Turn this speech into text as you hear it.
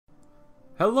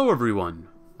Hello everyone,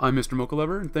 I'm Mr. Mocha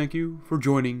Lover, and thank you for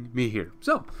joining me here.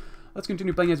 So, let's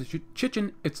continue playing as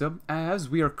Chichen Itza, as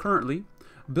we are currently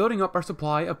building up our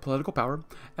supply of political power,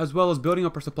 as well as building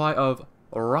up our supply of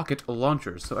rocket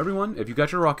launchers. So everyone, if you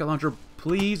got your rocket launcher,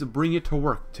 please bring it to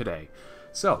work today.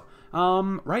 So,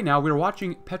 right now we're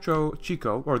watching Petro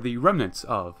Chico, or the remnants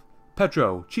of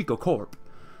Petro Chico Corp,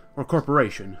 or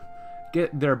Corporation,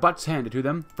 get their butts handed to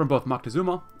them from both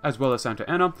Moctezuma as well as Santa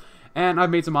Anna. And I've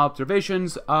made some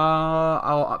observations.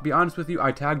 I'll be honest with you,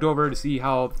 I tagged over to see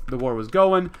how the war was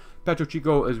going. Petro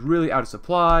Chico is really out of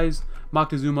supplies.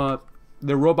 Moctezuma,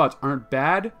 their robots aren't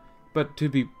bad, but to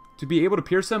be able to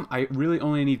pierce them, I really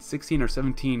only need 16 or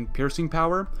 17 piercing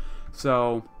power.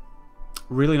 So,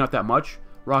 really not that much.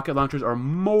 Rocket launchers are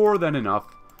more than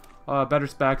enough. Better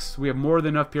specs, we have more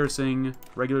than enough piercing.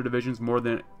 Regular divisions, more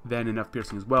than enough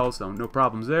piercing as well, so no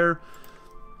problems there.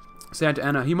 Santa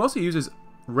Anna, he mostly uses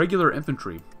regular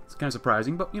infantry. It's kind of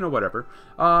surprising, but you know, whatever.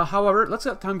 However, let's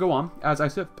let time go on as I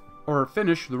sip or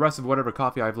finish the rest of whatever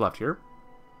coffee I've left here.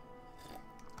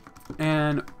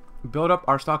 And build up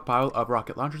our stockpile of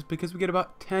rocket launchers because we get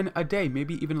about 10 a day,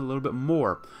 maybe even a little bit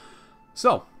more.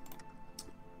 So,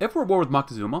 if we're at war with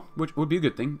Moctezuma, which would be a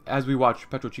good thing, as we watch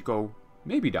Petro Chico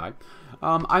maybe die,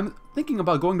 I'm thinking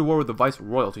about going to war with the Vice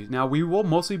Royalties. Now, we will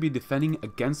mostly be defending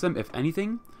against them, if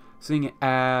anything, seeing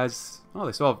as, oh,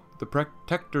 they still have the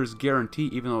Protector's Guarantee,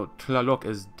 even though Tlaloc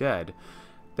is dead.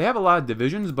 They have a lot of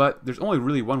divisions, but there's only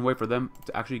really one way for them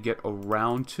to actually get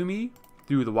around to me,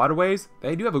 through the waterways.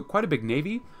 They do have quite a big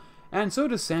navy, and so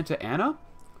does Santa Anna,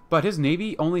 but his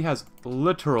navy only has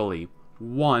literally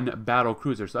one battle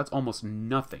cruiser, so that's almost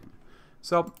nothing.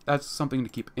 So that's something to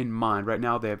keep in mind. Right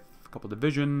now they have a couple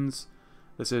divisions.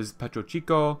 This is Petro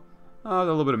Chico, a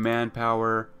little bit of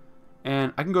manpower,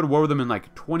 and I can go to war with them in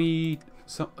like 20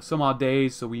 some odd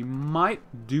days, so we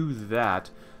might do that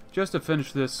just to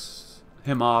finish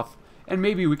him off, and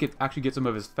maybe we could actually get some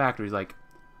of his factories, like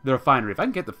the refinery. If I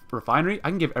can get the refinery, I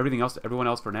can give everything else to everyone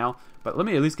else for now, but let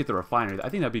me at least get the refinery. I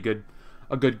think that'd be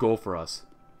a good goal for us.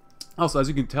 Also, as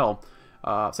you can tell,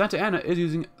 Santa Anna is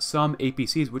using some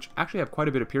APCs, which actually have quite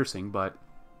a bit of piercing, but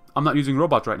I'm not using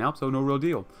robots right now, so no real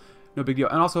deal. No big deal.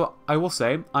 And also, I will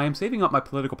say, I am saving up my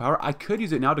political power. I could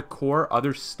use it now to core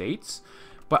other states,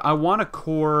 but I want to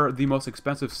core the most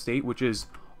expensive state, which is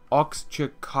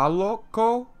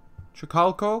Chicalco,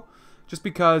 just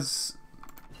because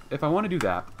if I want to do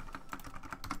that,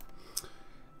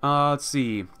 let's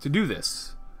see, to do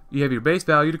this, you have your base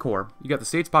value to core, you got the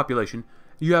state's population,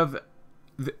 you have,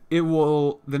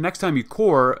 the next time you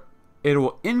core, it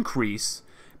will increase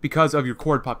because of your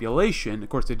cored population, of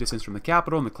course the distance from the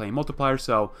capital and the claim multiplier.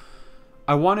 So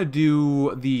I want to do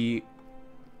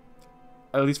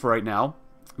at least for right now,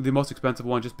 the most expensive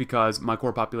one, just because my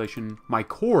cored population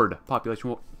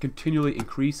will continually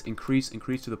increase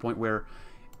to the point where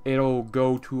it'll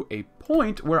go to a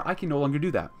point where I can no longer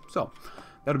do that. So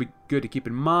that'll be good to keep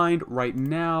in mind. Right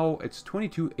now it's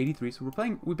 2283, so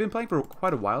we've been playing for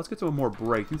quite a while. Let's get some more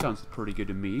break. It sounds pretty good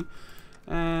to me.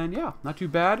 And yeah, not too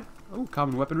bad. Oh,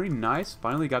 common weaponry, nice.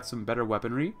 Finally got some better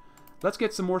weaponry. Let's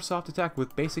get some more soft attack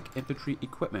with basic infantry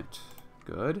equipment.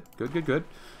 Good.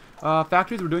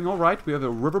 Factories, we're doing all right. We have a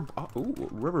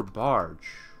river barge.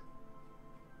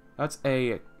 That's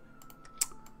a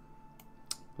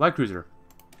light cruiser.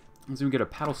 Let's see if we get a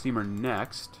paddle steamer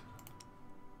next.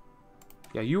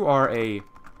 Yeah, you are a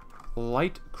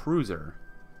light cruiser.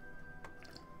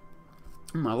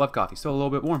 I love coffee. Still a little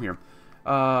bit warm here.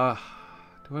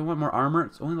 Do I want more armor?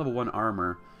 It's only level 1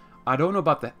 armor. I don't know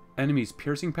about the enemy's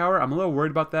piercing power. I'm a little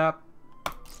worried about that.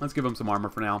 Let's give them some armor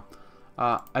for now.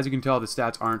 As you can tell, the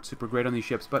stats aren't super great on these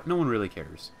ships, but no one really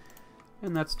cares.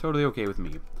 And that's totally okay with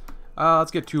me.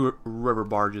 Let's get 2 river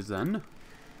barges then.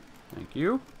 Thank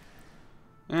you.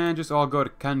 And just all go to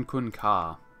Cancun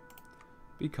Ka.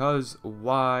 Because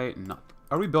why not?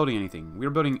 Are we building anything? We're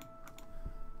building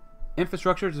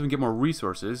infrastructure so we can get more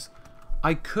resources.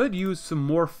 I could use some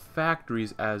more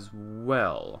factories as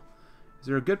well. Is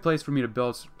there a good place for me to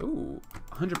build? Ooh,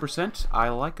 100%. I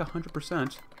like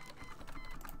 100%.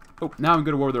 Oh, now I'm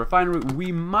going to war with the refinery.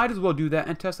 We might as well do that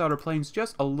and test out our planes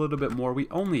just a little bit more. We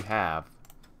only have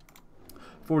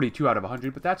 42 out of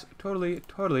 100, but that's totally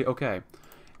okay.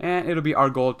 And it'll be our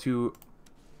goal to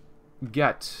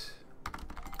get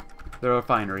the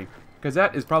refinery, because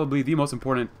that is probably the most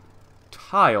important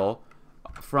tile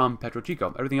from Petro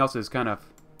Chico. Everything else is kind of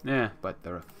but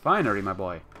the refinery, my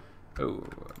boy. Oh,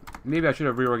 maybe I should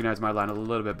have reorganized my line a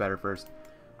little bit better first.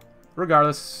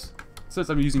 Regardless, since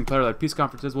I'm using player-led peace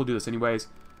conferences, we'll do this anyways.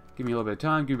 Give me a little bit of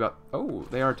time. Give me about... Oh,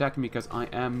 they are attacking me because I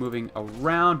am moving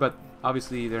around, but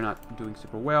obviously they're not doing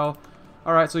super well.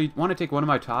 Alright, so you want to take one of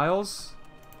my tiles?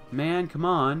 Man, come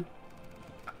on.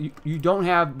 You don't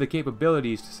have the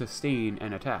capabilities to sustain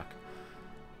an attack.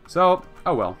 So,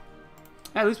 oh well.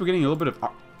 At least we're getting a little bit of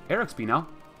air XP now.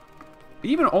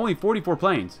 Even only 44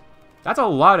 planes. That's a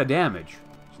lot of damage.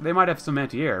 They might have some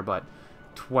anti-air, but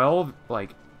 12,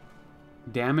 like,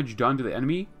 damage done to the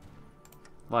enemy?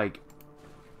 Like,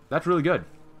 that's really good.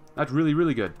 That's really,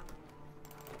 really good.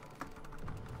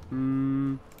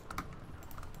 Go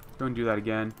and do that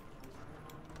again.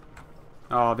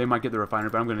 Oh, they might get the refinery,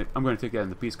 but I'm gonna take that in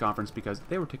the peace conference because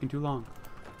they were taking too long.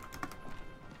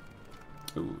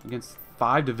 Ooh, against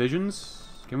 5 divisions,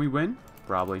 can we win?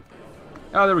 Probably.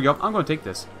 Oh, there we go. I'm gonna take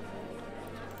this.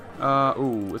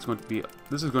 Ooh, it's going to be.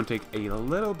 This is going to take a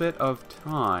little bit of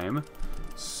time,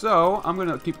 so I'm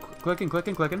gonna keep clicking. Hope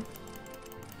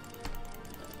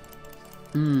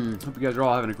you guys are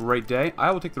all having a great day.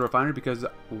 I will take the refinery because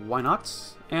why not?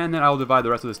 And then I will divide the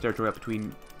rest of this territory up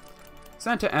between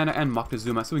Santa Ana and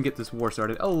Moctezuma so we can get this war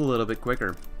started a little bit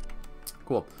quicker.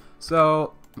 Cool.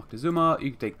 So, Moctezuma,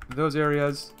 you can take those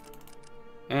areas,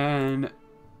 and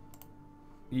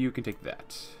you can take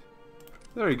that.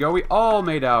 There you go. We all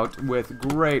made out with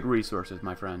great resources,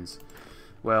 my friends.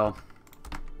 Well,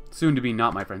 soon to be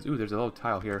not my friends. Ooh, there's a little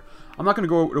tile here. I'm not going to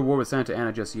go to war with Santa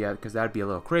Ana just yet because that'd be a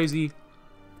little crazy.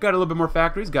 Got a little bit more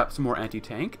factories, got some more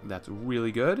anti-tank. That's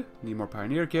really good. Need more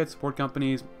pioneer kits, support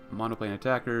companies, monoplane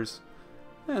attackers,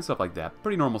 and stuff like that.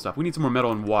 Pretty normal stuff. We need some more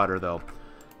metal and water, though.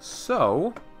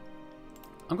 So,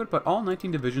 I'm going to put all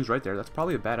 19 divisions right there. That's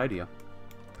probably a bad idea,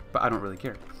 but I don't really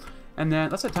care. And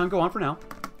then, let's let time go on for now.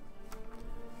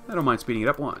 I don't mind speeding it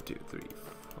up. 1, 2, 3, 4.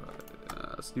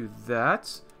 Let's do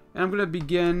that. And I'm going to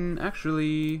begin,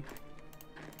 actually,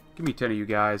 give me 10 of you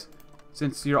guys.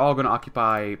 Since you're all going to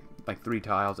occupy like 3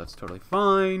 tiles, that's totally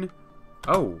fine.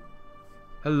 Oh,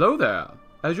 hello there.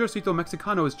 Ejército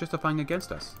Mexicano is justifying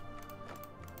against us.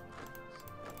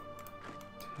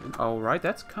 Alright,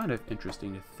 that's kind of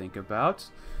interesting to think about.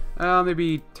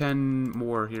 Maybe 10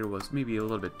 more here was maybe a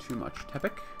little bit too much.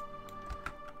 Tepic?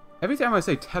 Every time I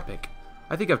say Tepic,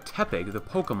 I think of Tepig, the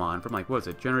Pokemon from like, what is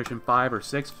it, Generation 5 or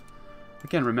 6? I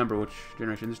can't remember which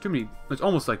generation. There's too many, there's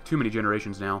almost like too many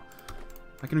generations now.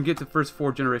 I can get the first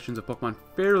 4 generations of Pokemon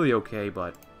fairly okay,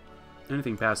 but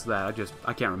anything past that,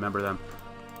 I can't remember them.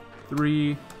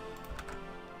 3.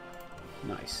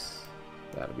 Nice.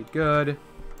 That'll be good.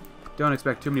 Don't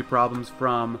expect too many problems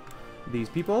from these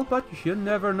people, but you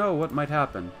never know what might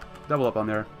happen. Double up on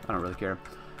there. I don't really care.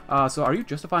 So are you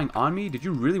justifying on me? Did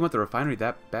you really want the refinery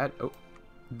that bad? Oh,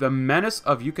 the Menace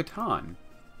of Yucatan.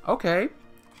 Okay.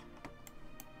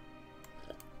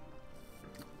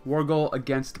 War goal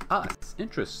against us.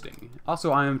 Interesting.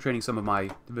 Also, I am training some of my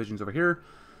divisions over here.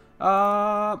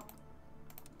 Very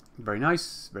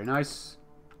nice. Very nice.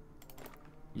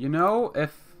 You know,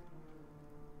 if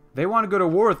they want to go to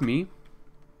war with me,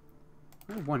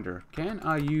 I wonder, can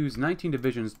I use 19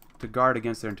 divisions to guard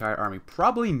against their entire army?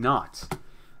 Probably not.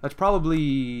 That's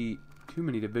probably too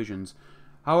many divisions.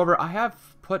 However, I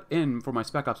have put in for my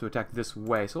Spec Ops to attack this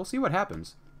way, so we'll see what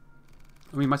happens.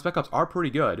 I mean, my Spec Ops are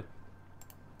pretty good.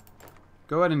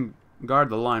 Go ahead and guard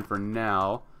the line for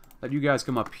now. Let you guys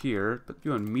come up here, but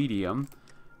you on medium.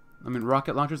 I mean,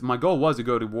 rocket launchers. My goal was to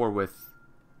go to war with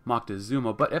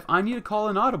Moctezuma, but if I need to call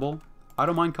an audible, I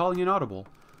don't mind calling an audible.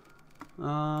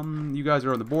 You guys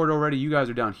are on the board already. You guys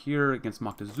are down here against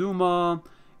Moctezuma.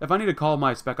 If I need to call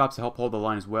my Spec Ops to help hold the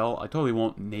line as well, I totally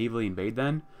won't navally invade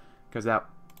then, because that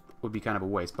would be kind of a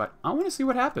waste. But I want to see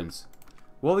what happens.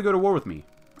 Will they go to war with me?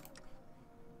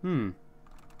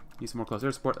 Need some more close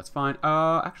air support. That's fine.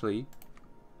 Actually,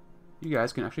 you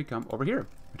guys can actually come over here.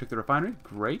 We took the refinery.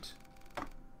 Great.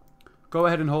 Go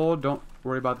ahead and hold. Don't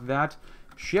worry about that.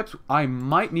 Ships, I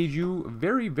might need you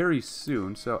very, very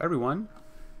soon. So everyone,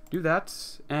 do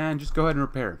that and just go ahead and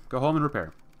repair. Go home and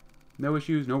repair. No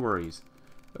issues, no worries.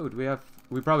 Oh, do we have...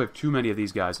 We probably have too many of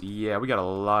these guys. Yeah, we got a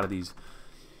lot of these.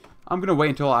 I'm going to wait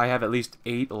until I have at least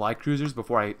 8 light cruisers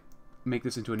before I make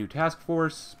this into a new task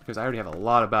force, because I already have a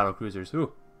lot of battle cruisers.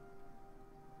 Ooh.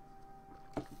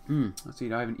 Let's see,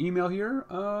 do I have an email here?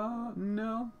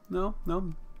 No.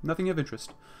 Nothing of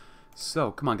interest.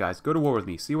 So, come on guys, go to war with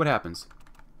me. See what happens.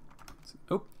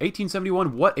 Oh,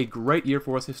 1871, what a great year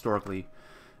for us historically.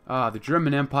 The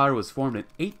German Empire was formed in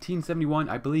 1871,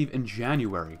 I believe in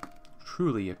January.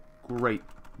 Truly a great,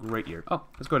 great year. Oh,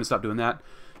 let's go ahead and stop doing that.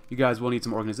 You guys will need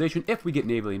some organization if we get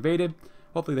navally invaded.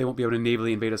 Hopefully they won't be able to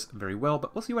navally invade us very well,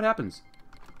 but we'll see what happens.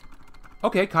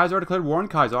 Okay, Caesar declared war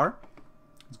on Caesar.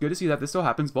 It's good to see that this still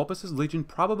happens. Vulpes' Legion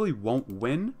probably won't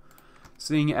win,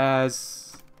 seeing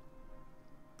as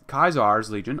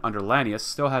Caesar's Legion under Lanius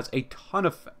still has a ton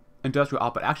of industrial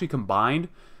output. Actually combined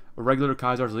a regular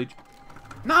Kaiser's Legion.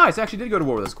 Nice! I actually did go to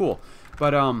war with us. Cool.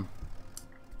 But,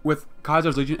 with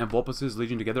Kaiser's Legion and Vulpes'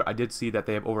 Legion together, I did see that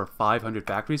they have over 500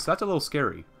 factories, so that's a little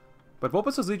scary. But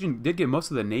Vulpes' Legion did get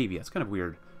most of the Navy. That's kind of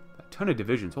weird. A ton of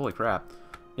divisions. Holy crap.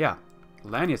 Yeah.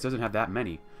 Lanius doesn't have that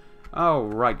many.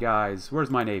 Alright, guys. Where's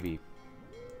my Navy?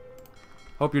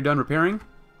 Hope you're done repairing.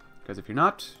 Because if you're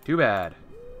not, too bad.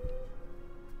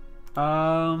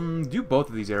 Do both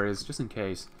of these areas, just in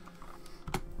case.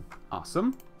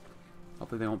 Awesome.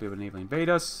 Hopefully they won't be able to navally invade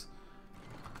us.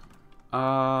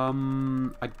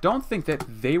 I don't think that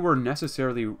they were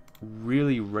necessarily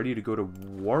really ready to go to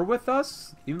war with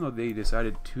us, even though they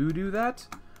decided to do that.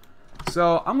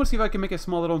 So I'm going to see if I can make a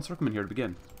small little encirclement here to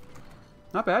begin.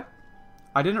 Not bad.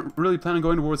 I didn't really plan on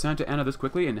going to war with Santa Anna this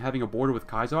quickly and having a border with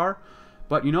Kaiser,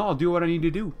 but you know, I'll do what I need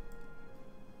to do.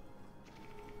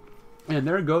 And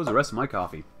there goes the rest of my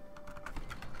coffee.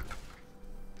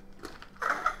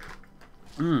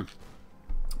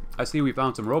 I see we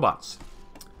found some robots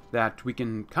that we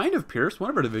can kind of pierce. One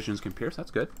of our divisions can pierce.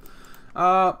 That's good.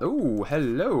 Oh,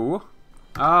 hello.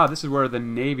 This is where the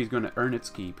Navy's going to earn its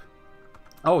keep.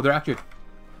 Oh, they're actually...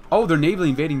 Oh, they're navally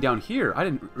invading down here. I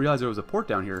didn't realize there was a port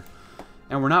down here.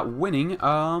 And we're not winning.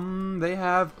 They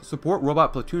have support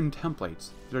robot platoon templates.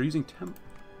 They're using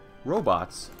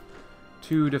robots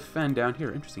to defend down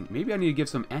here. Interesting. Maybe I need to give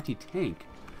some anti-tank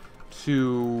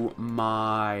to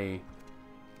my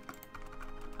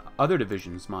other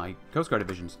divisions, my Coast Guard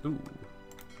divisions. Ooh.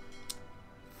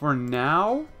 For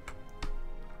now,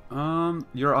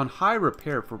 you're on high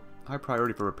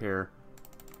priority for repair.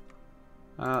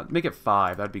 Make it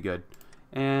 5. That'd be good.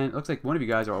 And it looks like one of you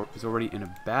guys is already in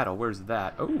a battle. Where's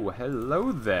that? Oh,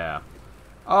 hello there.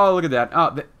 Oh, look at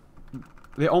that.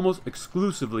 They almost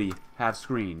exclusively have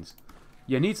screens.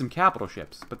 You need some capital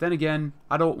ships. But then again,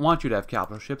 I don't want you to have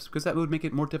capital ships because that would make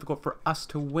it more difficult for us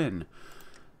to win.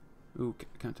 Ooh,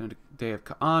 Day of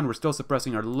Ka'an. We're still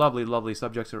suppressing our lovely, lovely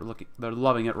subjects. They're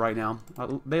loving it right now.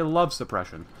 They love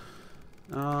suppression.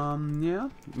 Yeah.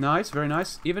 Nice, very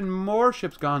nice. Even more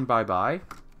ships gone bye-bye.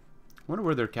 Wonder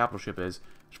where their capital ship is.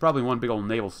 There's probably one big old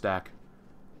naval stack.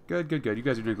 Good, good, good. You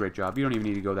guys are doing a great job. You don't even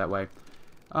need to go that way.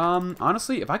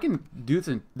 Honestly, if I can do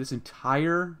this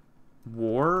entire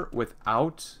war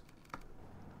without,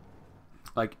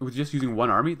 like, with just using one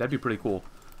army, that'd be pretty cool.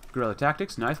 Guerrilla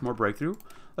tactics, nice, more breakthrough.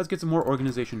 Let's get some more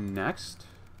organization next.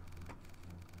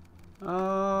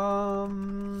 I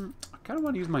kind of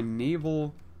want to use my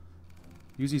naval...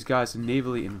 Use these guys to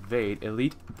navally invade.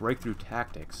 Elite breakthrough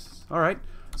tactics. Alright.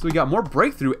 So we got more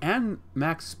breakthrough and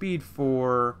max speed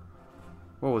for...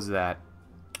 What was that?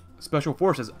 Special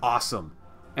forces. Awesome.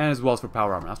 And as well as for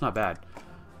power armor. That's not bad.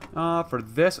 For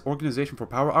this organization for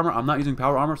power armor, I'm not using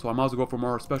power armor, so I might as well go for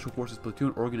more special forces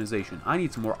platoon organization. I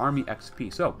need some more army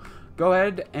XP. So, go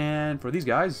ahead and for these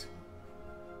guys,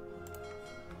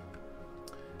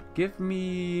 give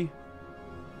me...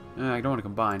 I don't want to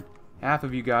combine. Half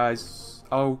of you guys...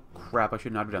 Oh, crap. I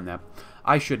should not have done that.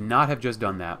 I should not have just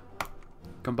done that.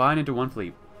 Combine into one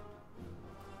fleet.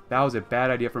 That was a bad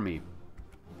idea for me.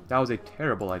 That was a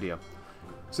terrible idea.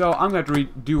 So, I'm going to have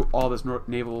to redo all this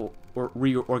naval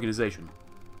reorganization.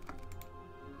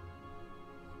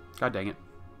 God dang it.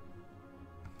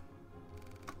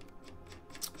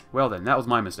 Well then, that was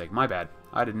my mistake. My bad.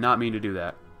 I did not mean to do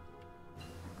that.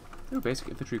 Ooh, basic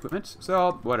infantry equipment.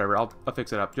 So, whatever. I'll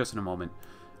fix it up just in a moment.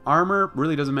 Armor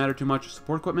really doesn't matter too much.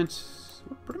 Support equipment,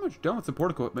 we're pretty much done with support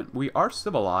equipment. We are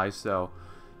civilized, so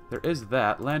there is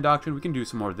that. Land doctrine, we can do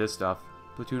some more of this stuff.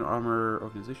 Platoon armor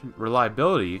organization.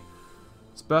 Reliability.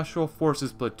 Special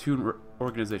forces platoon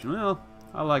organization. Well,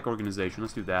 I like organization.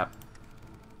 Let's do that.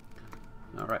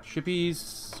 Alright,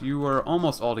 shippies. You are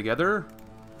almost all together.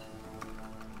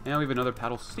 And we have another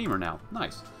paddle steamer now.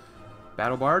 Nice.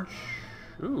 Battle barge.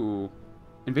 Ooh.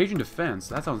 Invasion defense.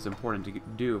 That sounds important to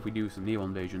do if we do some naval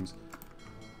invasions.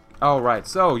 Alright,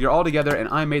 so you're all together, and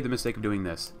I made the mistake of doing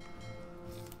this.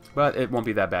 But it won't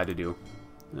be that bad to do.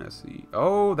 Let's see.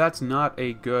 Oh, that's not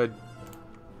a good...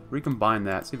 Recombine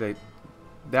that. See,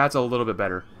 that's a little bit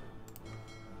better.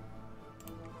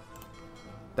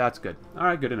 That's good.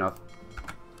 Alright, good enough.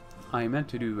 I meant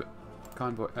to do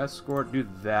convoy escort. Do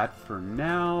that for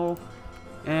now.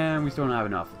 And we still don't have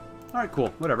enough. Alright, cool.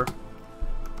 Whatever.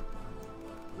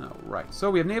 Alright,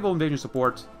 so we have naval invasion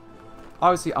support.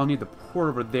 Obviously, I'll need the port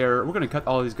over there. We're going to cut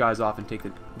all these guys off and take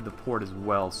the port as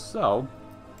well. So,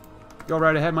 go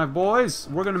right ahead, my boys.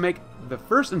 We're going to make the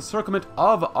first encirclement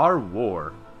of our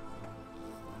war.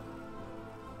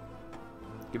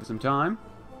 Give it some time.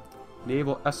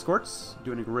 Naval escorts,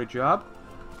 doing a great job.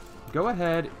 Go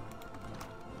ahead.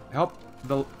 Help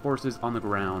the forces on the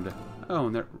ground. Oh,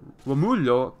 and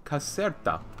Romulo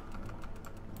Caserta.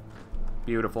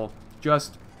 Beautiful.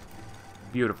 Just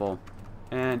beautiful.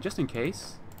 And just in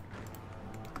case,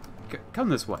 come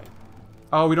this way.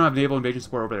 Oh, we don't have naval invasion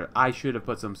support over there. I should have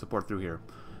put some support through here.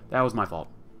 That was my fault.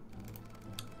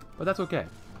 But that's okay.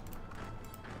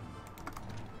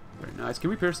 Very nice. Can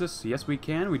we pierce this? Yes, we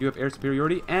can. We do have air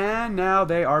superiority. And now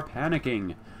they are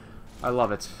panicking. I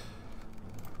love it.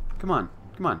 Come on.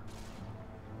 Come on.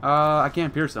 I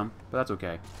can't pierce them, but that's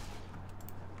okay.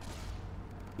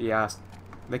 Yeah,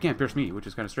 they can't pierce me, which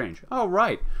is kind of strange. Oh,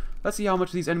 right. Let's see how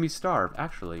much these enemies starve,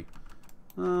 actually.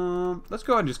 Let's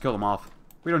go ahead and just kill them off.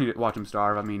 We don't need to watch them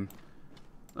starve. I mean,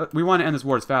 we want to end this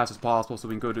war as fast as possible so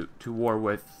we can go to war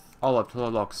with all of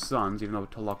Tlaloq's sons, even though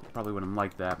Tlaloq probably wouldn't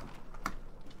like that.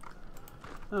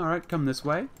 Alright, come this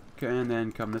way. And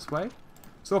then come this way.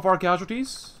 So far,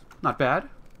 casualties, not bad.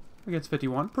 Against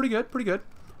 51. Pretty good, pretty good.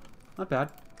 Not bad.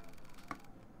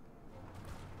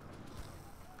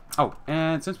 Oh,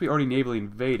 and since we already navally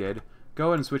invaded, go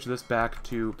ahead and switch this back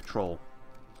to patrol.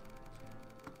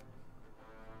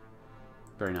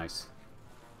 Very nice.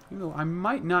 You know, I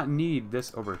might not need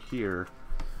this over here.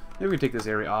 Maybe we can take this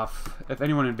area off. If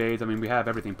anyone invades, I mean, we have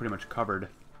everything pretty much covered.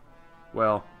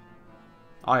 Well,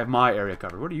 I have my area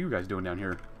covered. What are you guys doing down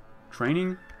here?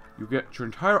 Training? You get your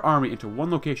entire army into one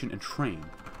location and train.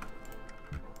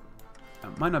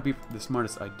 That might not be the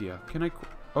smartest idea. Can I...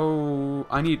 Oh,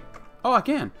 I need... Oh, I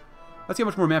can! Let's see how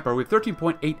much more manpower. We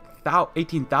have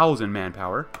 18,000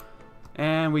 manpower.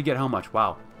 And we get how much?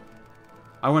 Wow.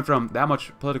 I went from that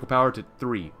much political power to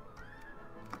 3.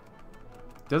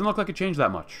 Doesn't look like it changed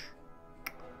that much.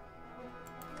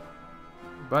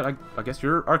 But I guess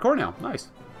you're our core now. Nice.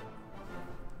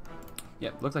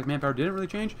 Yeah, looks like manpower didn't really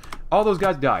change. All those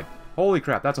guys died. Holy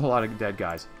crap, that's a whole lot of dead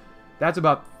guys. That's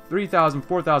about 3,000,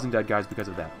 4,000 dead guys because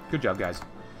of that. Good job, guys.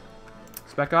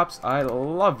 Spec Ops, I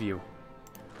love you.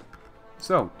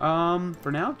 So,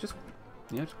 for now, just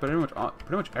put pretty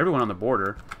much everyone on the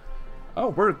border.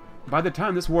 Oh, by the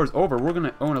time this war is over, we're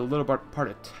gonna own a little part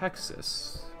of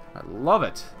Texas. I love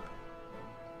it.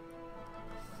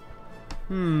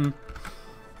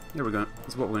 Here we go. This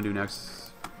is what we're gonna do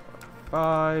next.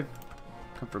 5.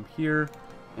 Come from here,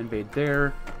 invade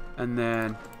there, and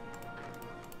then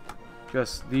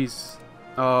just these.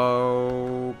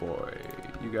 Oh boy,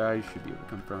 you guys should be able to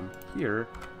come from here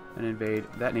and invade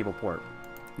that naval port.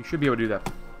 You should be able to do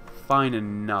that fine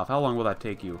enough. How long will that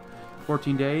take you?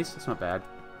 14 days? That's not bad.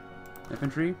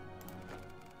 Infantry?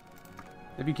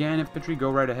 If you can, infantry, go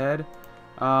right ahead.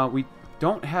 We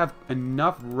don't have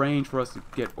enough range for us to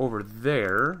get over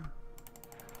there.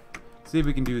 See if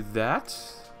we can do that.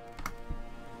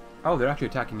 Oh, they're actually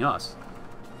attacking us.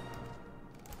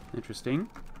 Interesting.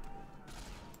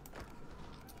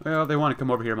 Well, if they want to come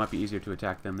over here, it might be easier to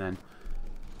attack them then.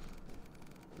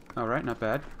 Alright, not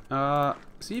bad.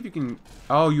 See if you can...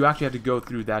 Oh, you actually have to go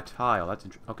through that tile. That's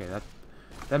okay,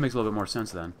 that makes a little bit more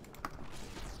sense then.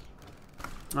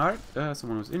 Alright,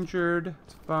 someone was injured.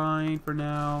 It's fine for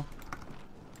now.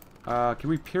 Can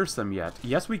we pierce them yet?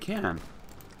 Yes, we can.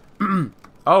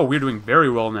 Oh, we're doing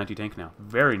very well in anti-tank now.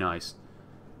 Very nice.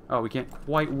 Oh, we can't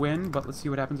quite win, but let's see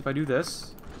what happens if I do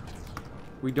this.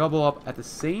 We double up at the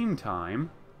same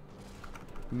time.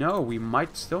 No, we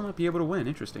might still not be able to win.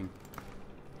 Interesting.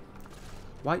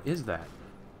 Why is that?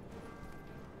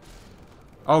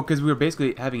 Oh, because we were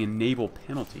basically having a naval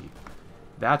penalty.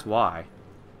 That's why.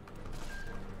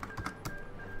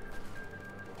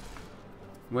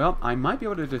 Well, I might be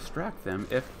able to distract them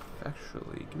if...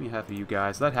 Actually, give me half of you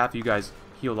guys. Let half of you guys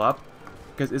heal up.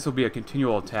 Because this will be a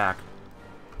continual attack.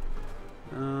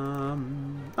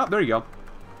 Oh, there you go.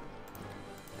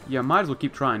 Yeah, might as well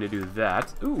keep trying to do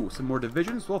that. Ooh, some more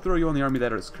divisions. We'll throw you on the army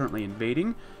that is currently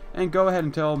invading. And go ahead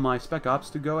and tell my Spec Ops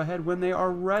to go ahead when they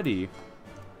are ready.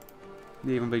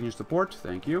 Naval invasion support,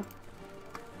 thank you.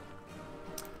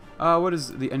 What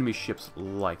is the enemy ships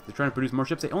like? They're trying to produce more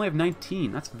ships. They only have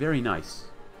 19. That's very nice.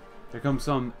 Here comes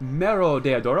some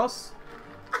Merodeadoros.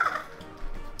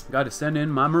 Got to send in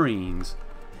my Marines.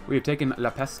 We have taken La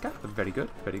Pesca. Very good,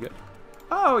 very good.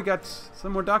 Oh, we got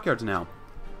some more dockyards now.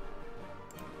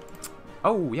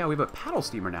 Oh, yeah, we have a paddle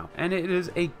steamer now. And it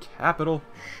is a capital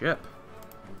ship.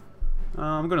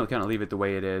 I'm going to kind of leave it the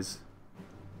way it is.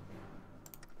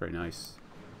 Very nice.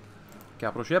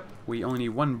 Capital ship. We only need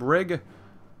 1 brig.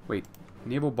 Wait,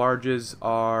 naval barges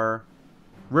are...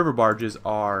 River barges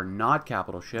are not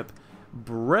capital ship.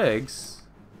 Brigs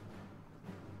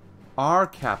are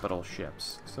capital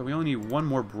ships. So we only need 1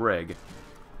 more brig.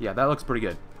 Yeah, that looks pretty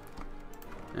good.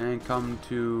 And come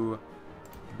to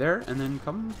there, and then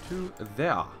come to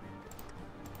there.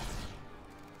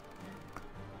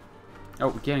 Oh,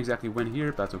 we can't exactly win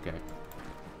here, but that's okay.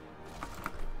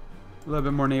 A little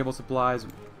bit more naval supplies.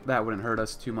 That wouldn't hurt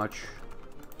us too much.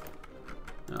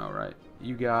 Alright.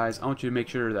 You guys, I want you to make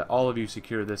sure that all of you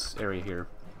secure this area here.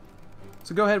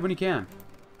 So go ahead when you can.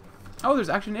 Oh, there's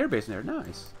actually an airbase in there.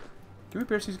 Nice. Can we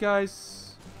pierce these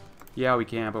guys? Yeah, we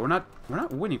can, but we're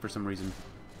not winning for some reason.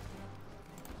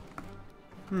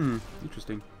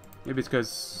 Interesting. Maybe it's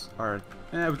because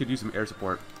we could use some air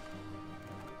support.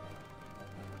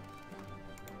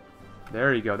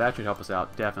 There you go. That should help us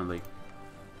out, definitely.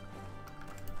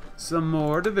 Some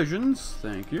more divisions.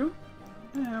 Thank you.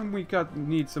 And we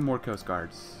need some more Coast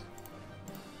Guards.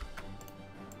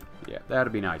 Yeah,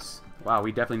 that'd be nice. Wow,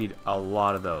 we definitely need a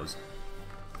lot of those.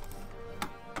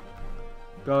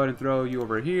 Go ahead and throw you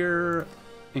over here.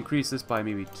 Increase this by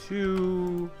maybe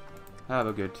 2. Have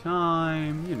a good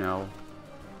time, you know.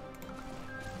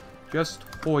 Just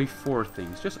hoi 4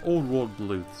 things. Just old world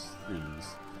blue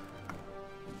things.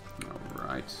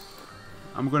 Alright.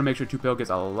 I'm going to make sure Tupil gets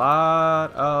a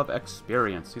lot of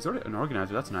experience. He's already an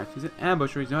organizer, that's nice. He's an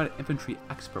ambusher, he's not an infantry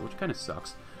expert, which kind of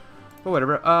sucks. But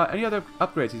whatever. Any other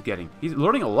upgrades he's getting? He's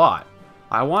learning a lot.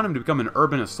 I want him to become an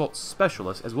urban assault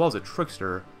specialist, as well as a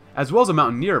trickster, as well as a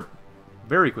mountaineer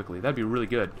very quickly. That'd be really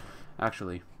good,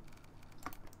 actually.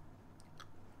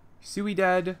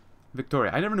 Ciudad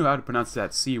Victoria. I never knew how to pronounce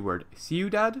that C word.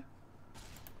 Ciudad?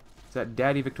 Is that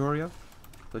Daddy Victoria?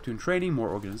 Platoon training, more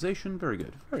organization. Very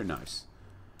good. Very nice.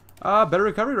 Better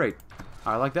recovery rate.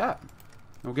 I like that.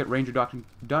 We'll get Ranger Doctrine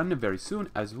done very soon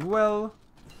as well.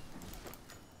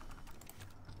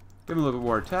 Give him a little bit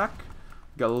more attack.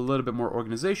 Got a little bit more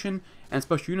organization. And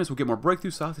special units will get more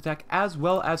breakthrough, soft attack, as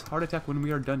well as hard attack when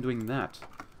we are done doing that.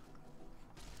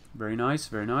 Very nice,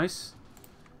 very nice.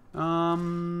 They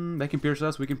can pierce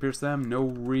us, we can pierce them. No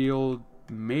real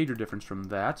major difference from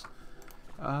that.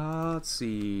 Let's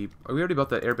see. We already built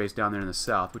that airbase down there in the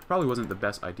south, which probably wasn't the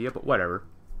best idea, but whatever.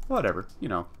 Whatever, you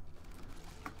know.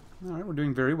 Alright, we're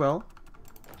doing very well.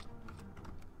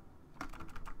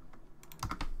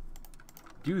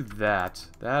 Do that.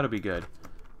 That'll be good.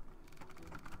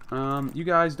 You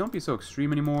guys, don't be so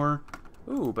extreme anymore.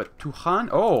 Ooh, but Tuhan...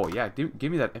 Oh, yeah,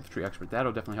 give me that infantry expert.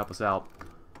 That'll definitely help us out.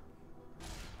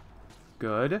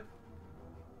 Good.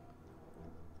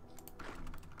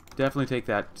 Definitely take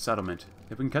that settlement.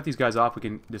 If we can cut these guys off, we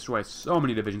can destroy so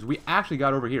many divisions. We actually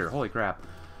got over here. Holy crap.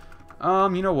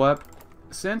 You know what?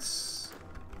 Since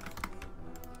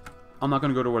I'm not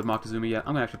going to go towards Moctezuma yet,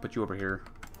 I'm going to actually put you over here.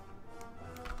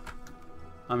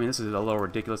 I mean, this is a little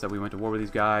ridiculous that we went to war with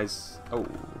these guys. Oh,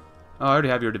 I already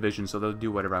have your division, so they'll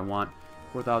do whatever I want.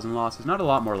 4,000 losses. Not a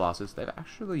lot more losses. They've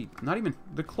actually not even...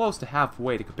 They're close to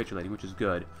halfway to capitulating, which is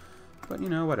good. But, you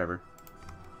know, whatever.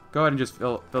 Go ahead and just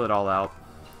fill it all out.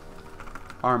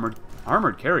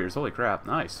 Armored carriers. Holy crap.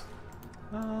 Nice.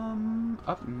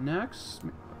 Up next...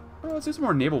 Oh, let's do some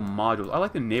more naval modules. I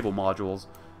like the naval modules.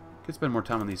 Could spend more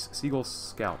time on these Seagull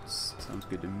Scouts. Sounds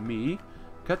good to me.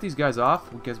 Cut these guys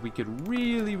off because we could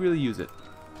really, really use it.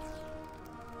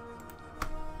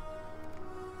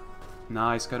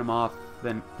 Nice, cut them off.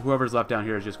 Then whoever's left down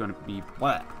here is just going to be...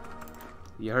 What?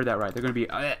 You heard that right. They're going to be...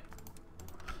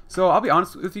 So, I'll be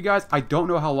honest with you guys. I don't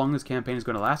know how long this campaign is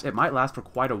going to last. It might last for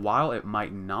quite a while. It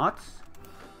might not.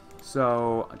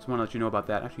 So, I just want to let you know about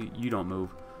that. Actually, you don't move.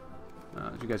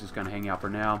 You guys just kind of hang out for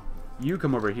now. You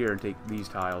come over here and take these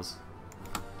tiles.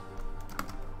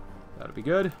 That'll be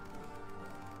good.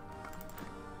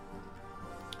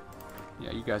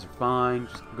 Yeah, you guys are fine.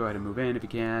 Just go ahead and move in if you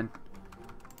can.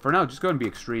 For now, just go ahead and be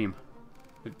extreme.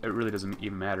 It really doesn't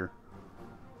even matter.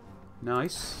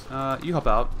 Nice. You help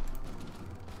out.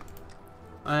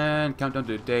 And countdown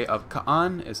to the day of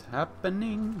Kaan is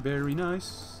happening. Very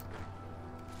nice.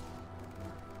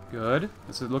 Good.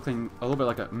 This is looking a little bit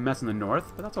like a mess in the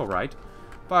north, but that's alright.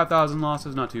 5,000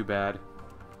 losses, not too bad.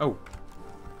 Oh,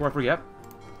 before I forget.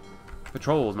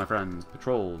 Patrols, my friends.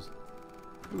 Patrols.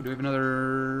 Ooh, do we have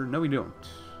another... No, we don't.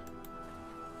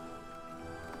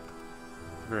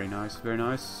 Very nice, very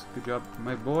nice. Good job,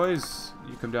 my boys.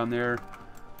 You come down there.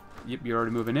 Yep, you're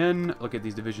already moving in. Look at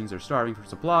these divisions. They're starving for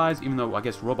supplies, even though I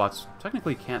guess robots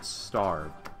technically can't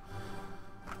starve.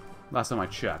 Last time I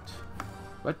checked.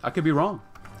 But I could be wrong.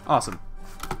 Awesome.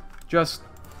 Just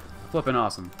flipping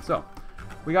awesome. So,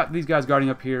 we got these guys guarding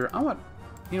up here. You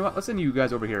know what? Let's send you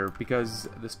guys over here because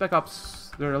the Spec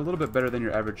Ops, they're a little bit better than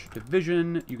your average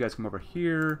division. You guys come over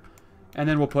here. And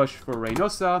then we'll push for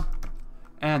Reynosa.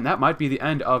 And that might be the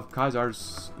end of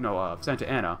Santa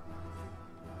Ana.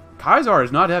 Kaisar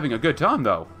is not having a good time,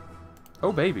 though.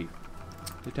 Oh, baby.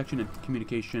 Detection and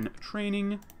communication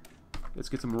training. Let's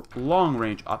get some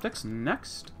long-range optics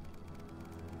next.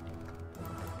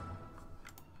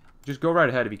 Just go right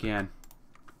ahead if you can.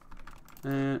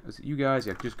 And you guys,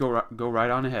 yeah, just go right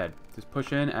on ahead. Just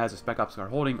push in as the Spec Ops are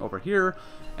holding over here,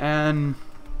 and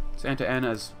Santa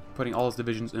Ana is putting all his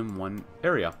divisions in one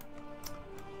area.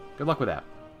 Good luck with that.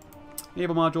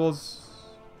 Naval modules,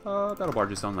 battle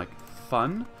barges sound like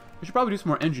fun. We should probably do some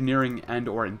more engineering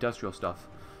and/or industrial stuff.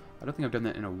 I don't think I've done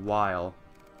that in a while.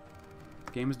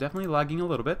 The game is definitely lagging a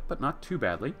little bit, but not too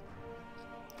badly.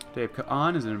 Day of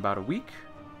Ka'an is in about a week.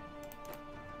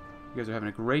 You guys are having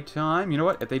a great time. You know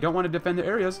what? If they don't want to defend their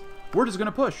areas, we're just going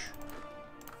to push.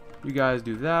 You guys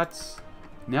do that.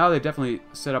 Now they've definitely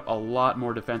set up a lot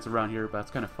more defense around here, but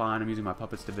that's kind of fine. I'm using my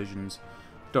puppets divisions.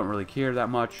 Don't really care that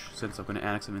much, since I'm going to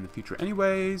annex them in the future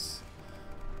anyways.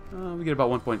 We get about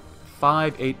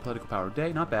 1.58 political power a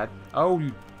day. Not bad. Oh,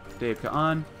 Day of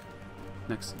Ka'an.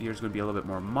 Next year is going to be a little bit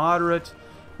more moderate.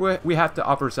 We have to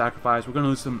offer a sacrifice. We're going to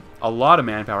lose a lot of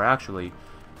manpower, actually.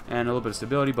 And a little bit of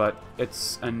stability, but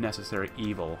it's a necessary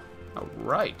evil.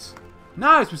 Alright.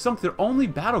 Nice! We sunk their only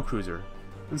battle cruiser.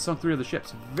 And sunk 3 of the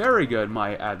ships. Very good,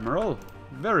 my admiral.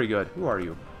 Very good. Who are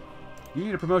you? You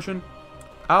need a promotion?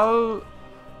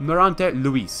 Almirante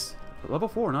Luis. Level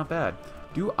 4, not bad.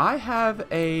 Do I have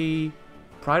a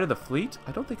Pride of the Fleet?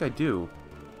 I don't think I do.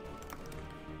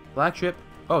 Flagship.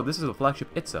 Oh, this is a flagship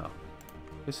Itza.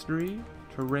 History,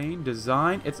 terrain,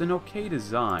 design. It's an okay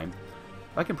design.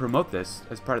 If I can promote this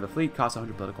as part of the fleet, costs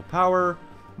 100 political power,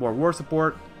 more war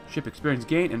support, ship experience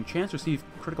gain, and chance to receive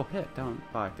critical hit down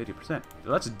by 50%.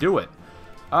 Let's do it.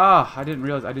 Ah, I didn't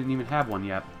realize I didn't even have one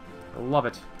yet. I love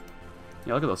it.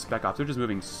 Yeah, look at those Spec Ops. They're just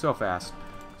moving so fast.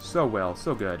 So well,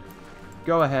 so good.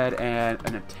 Go ahead and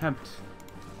attempt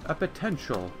a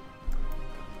potential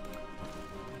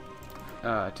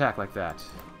attack like that.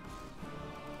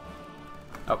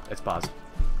 Oh, it's paused.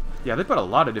 Yeah, they put a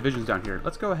lot of divisions down here.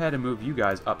 Let's go ahead and move you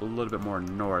guys up a little bit more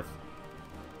north.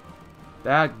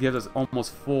 That gives us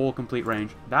almost full complete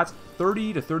range. That's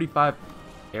 30 to 35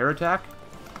 air attack.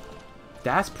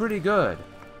 That's pretty good.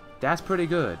 That's pretty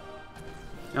good.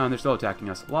 Oh, and they're still attacking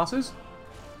us. Losses?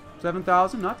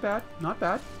 7,000. Not bad. Not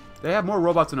bad. They have more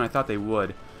robots than I thought they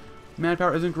would.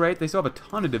 Manpower isn't great. They still have a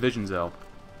ton of divisions, though.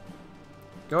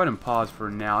 Go ahead and pause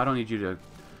for now. I don't need you to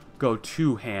go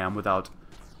too ham without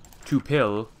 2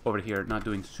 pill over here not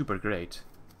doing super great.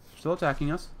 Still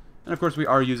attacking us. And of course we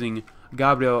are using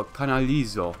Gabriel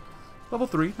Canalizo. Level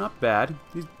 3, not bad.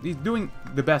 He's doing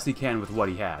the best he can with what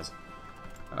he has.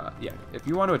 Yeah, if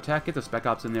you want to attack, get the Spec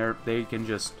Ops in there. They can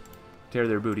just tear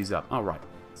their booties up. Alright.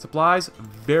 Supplies,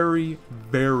 very,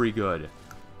 very good.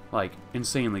 Like,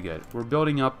 insanely good. We're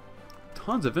building up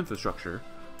tons of infrastructure.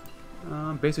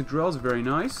 Basic drills, very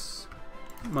nice.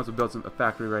 Might as well build a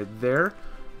factory right there.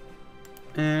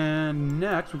 And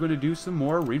next, we're going to do some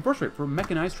more reinforcement for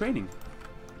mechanized training.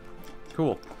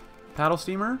 Cool. Paddle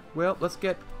steamer. Well, let's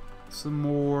get some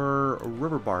more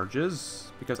river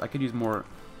barges, because I could use more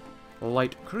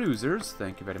light cruisers.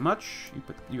 Thank you very much. You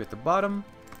put you at the bottom.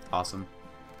 Awesome.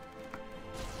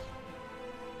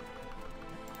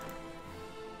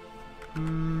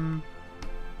 You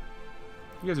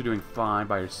guys are doing fine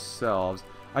by yourselves.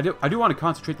 I do want to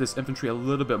concentrate this infantry a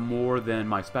little bit more than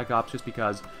my Spec Ops, just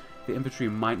because the infantry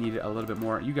might need it a little bit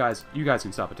more. You guys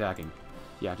can stop attacking.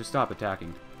 Yeah, just stop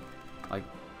attacking. Like,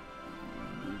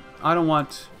 I don't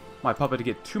want my puppet to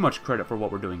get too much credit for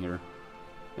what we're doing here.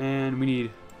 And we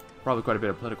need probably quite a bit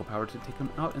of political power to take them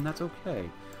out, and that's okay.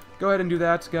 Go ahead and do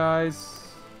that, guys.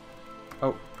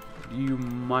 Oh, you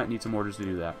might need some orders to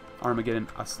do that. Armageddon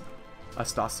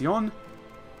Estacion.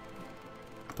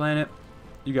 Planet.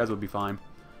 You guys will be fine.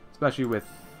 Especially with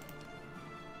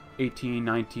 18,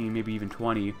 19, maybe even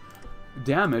 20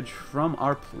 damage from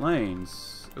our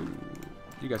planes. Ooh,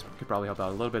 you guys could probably help out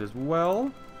a little bit as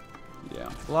well.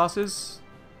 Yeah. Losses,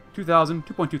 2,000,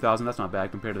 2,200. That's not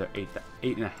bad compared to their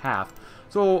 8.5.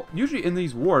 So usually in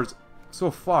these wars,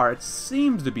 so far, it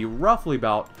seems to be roughly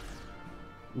about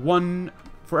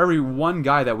for every 1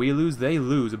 guy that we lose, they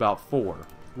lose about 4,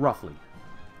 roughly.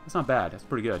 That's not bad. That's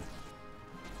pretty good.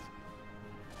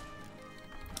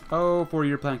 Oh,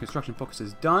 4-year plan construction focus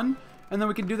is done. And then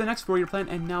we can do the next 4-year plan,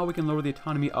 and now we can lower the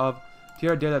autonomy of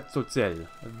Tierra de la Tzotzil.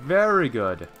 Very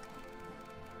good.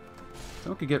 So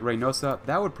we could get Reynosa.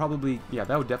 That would probably, yeah,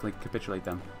 that would definitely capitulate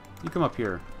them. You come up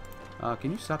here.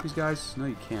 Can you stop these guys? No,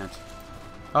 you can't.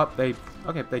 Oh,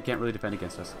 okay, they can't really defend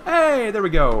against us. Hey, there we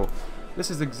go. This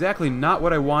is exactly not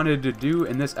what I wanted to do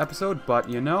in this episode, but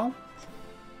you know,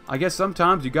 I guess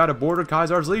sometimes you gotta border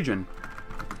Caesar's Legion.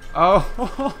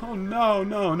 Oh, no,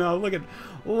 no, no! Look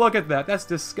at that. That's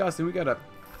disgusting. We gotta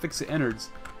fix the innards.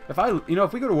 If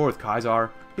we go to war with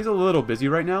Kaiser, he's a little busy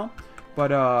right now.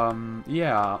 But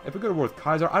yeah, if we go to war with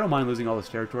Kaiser, I don't mind losing all this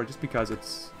territory just because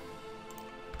it's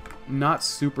not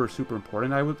super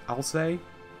important, I'll say.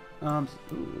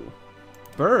 Ooh.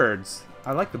 Birds.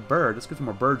 I like the bird. Let's get some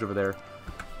more birds over there.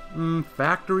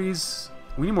 Factories.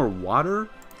 We need more water.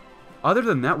 Other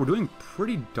than that, we're doing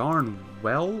pretty darn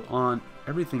well on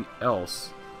everything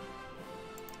else.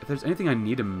 If there's anything I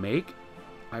need to make,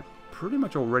 I pretty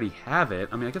much already have it.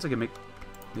 I mean, I guess I can make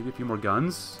maybe a few more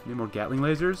guns, maybe more Gatling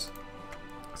lasers.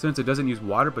 Since it doesn't use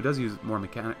water, but does use more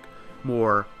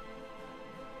more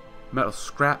metal,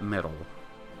 scrap metal.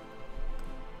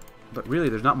 But really,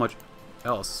 there's not much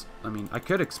else. I mean, I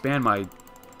could expand my...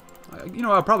 You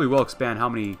know, I probably will expand how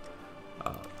many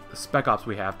spec ops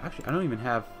we have. Actually, I don't even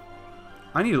have...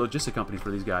 I need a logistic company for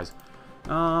these guys.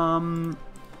 A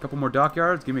couple more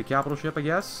dockyards. Give me a capital ship, I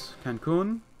guess.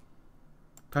 Cancun.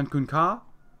 Cancun Ka.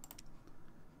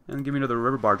 And give me another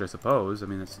river barge, I suppose. I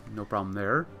mean, that's no problem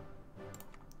there.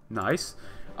 Nice.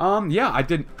 Yeah, I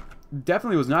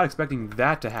definitely was not expecting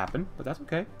that to happen, but that's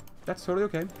okay. That's totally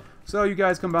okay. So you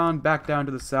guys come on back down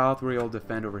to the south where you'll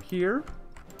defend over here.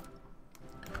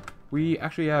 We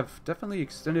actually have definitely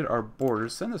extended our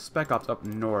borders. Send the spec ops up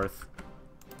north.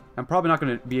 I'm probably not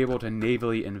going to be able to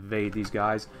navally invade these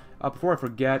guys. Before I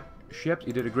forget, ships,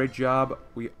 you did a great job.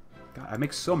 God, I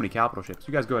make so many capital ships.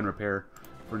 You guys go ahead and repair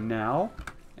for now.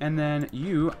 And then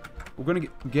we're going to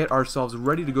get ourselves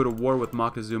ready to go to war with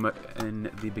Moctezuma in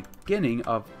the beginning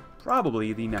of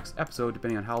probably the next episode,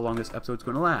 depending on how long this episode's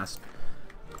going to last.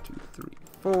 2, 3,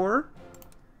 4.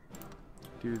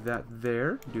 Do that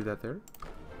there. Do that there.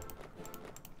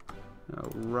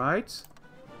 Alright.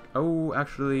 Oh,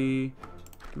 actually,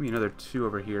 give me another 2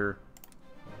 over here.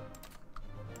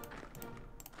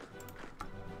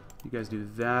 You guys do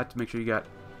that to make sure you got,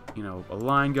 you know, a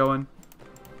line going.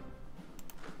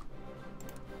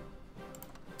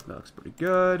 That looks pretty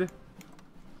good.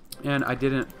 And I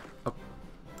didn't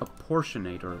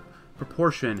apportionate or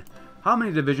proportion how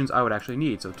many divisions I would actually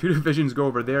need. So 2 divisions go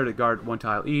over there to guard 1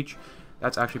 tile each.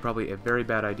 That's actually probably a very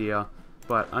bad idea.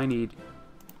 But I need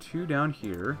 2 down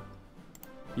here.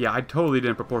 Yeah, I totally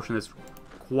didn't proportion this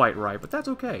quite right, but that's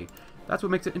okay. That's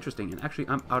what makes it interesting. And actually,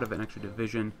 I'm out of an extra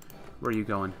division. Where are you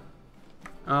going?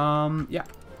 Yeah.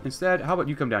 Instead, how about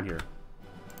you come down here?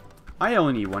 I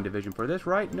only need 1 division for this,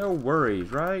 right? No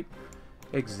worries, right?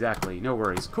 Exactly, no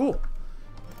worries. Cool.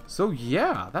 So,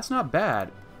 yeah, that's not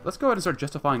bad. Let's go ahead and start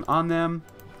justifying on them.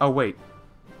 Oh, wait.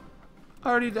 I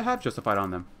already have justified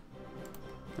on them.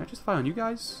 Can I justify on you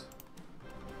guys?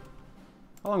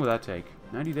 How long will that take?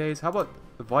 90 days? How about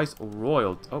the Vice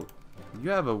Royal? Oh,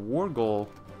 you have a war goal.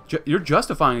 You're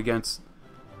justifying against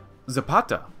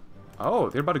Zapata. Oh,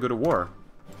 they're about to go to war.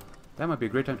 That might be a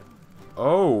great time.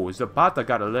 Oh, Zapata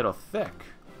got a little thick.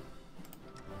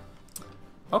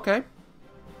 Okay.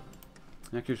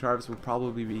 Next year's harvest will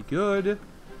probably be good.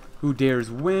 Who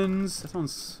dares wins? That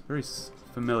sounds very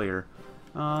familiar.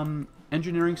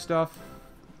 Engineering stuff.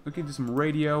 We can do some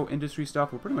radio, industry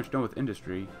stuff. We're pretty much done with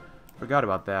industry. Forgot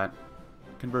about that.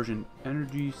 Conversion,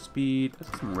 energy, speed.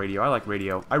 Let's get some radio. I like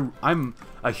radio. I'm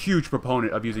a huge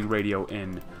proponent of using radio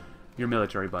in your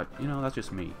military, but, you know, that's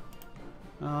just me.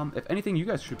 If anything, you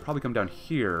guys should probably come down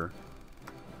here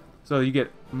so you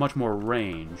get much more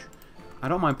range. I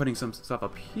don't mind putting some stuff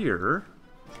up here.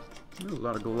 Ooh, a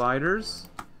lot of gliders.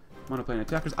 Monoplane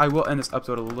attackers. I will end this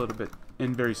episode a little bit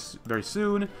in very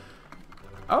soon.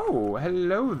 Oh,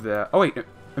 hello there. Oh, wait.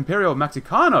 Imperial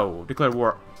Mexicano declared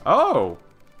war. Oh,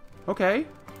 okay.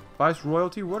 Vice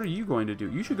Royalty, what are you going to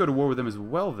do? You should go to war with them as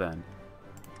well, then.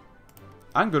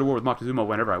 I can go to war with Moctezuma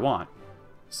whenever I want.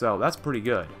 So, that's pretty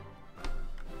good.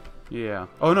 Yeah.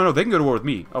 Oh, no, they can go to war with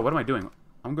me. Oh, what am I doing?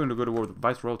 I'm going to go to war with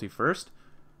Vice Royalty first.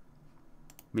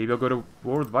 Maybe I'll go to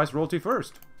war with Vice Royalty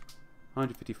first.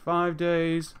 155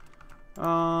 days.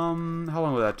 How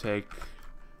long will that take?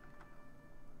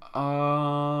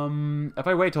 If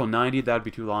I wait till 90, that'd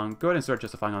be too long. Go ahead and start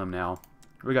justifying on them now.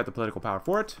 We got the political power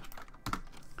for it.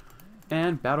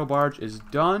 And Battle Barge is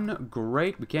done.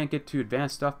 Great. We can't get to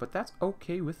advanced stuff, but that's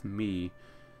okay with me.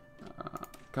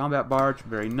 Combat Barge,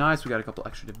 very nice. We got a couple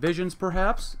extra divisions,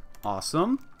 perhaps.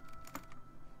 Awesome.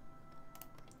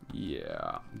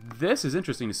 Yeah. This is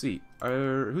interesting to see.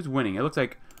 Who's winning? It looks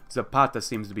like Zapata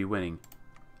seems to be winning.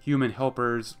 Human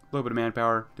helpers, a little bit of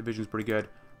manpower. Division's pretty good.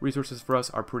 Resources for us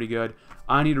are pretty good.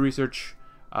 I need to research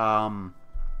logistic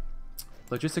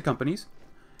companies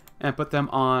and put them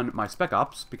on my spec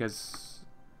ops because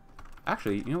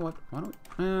actually, you know what? Why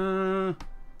don't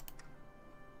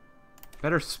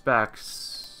better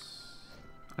specs?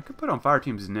 I could put on fire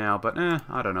teams now, but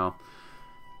I don't know.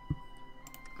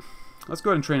 Let's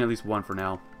go ahead and train at least 1 for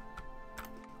now.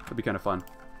 That'd be kind of fun.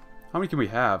 How many can we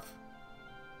have?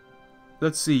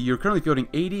 let's see. You're currently fielding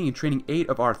 80 and training 8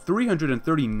 of our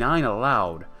 339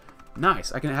 allowed.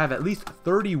 Nice. I can have at least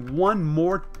 31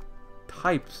 more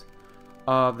types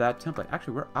of that template.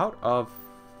 Actually, we're out of...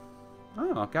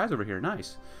 Oh, guys over here.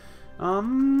 Nice.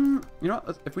 You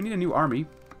know, if we need a new army,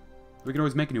 we can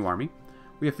always make a new army.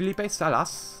 We have Felipe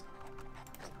Salas.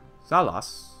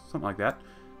 Something like that.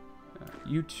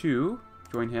 You two,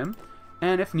 join him.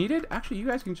 And if needed, actually, you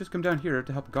guys can just come down here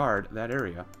to help guard that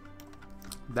area.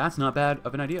 That's not bad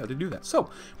of an idea to do that. So,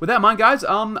 with that in mind, guys,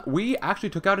 we actually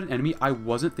took out an enemy I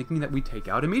wasn't thinking that we'd take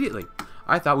out immediately.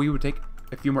 I thought we would take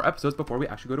a few more episodes before we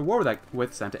actually go to war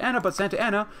with Santa Anna, but Santa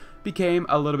Anna became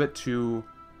a little bit too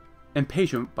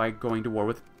impatient by going to war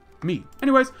with me.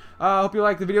 Anyways, I hope you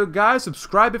liked the video, guys.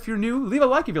 Subscribe if you're new. Leave a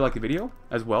like if you like the video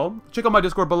as well. Check out my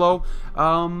Discord below.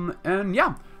 And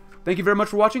yeah, thank you very much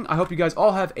for watching. I hope you guys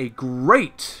all have a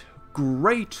great,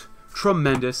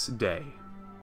 tremendous day.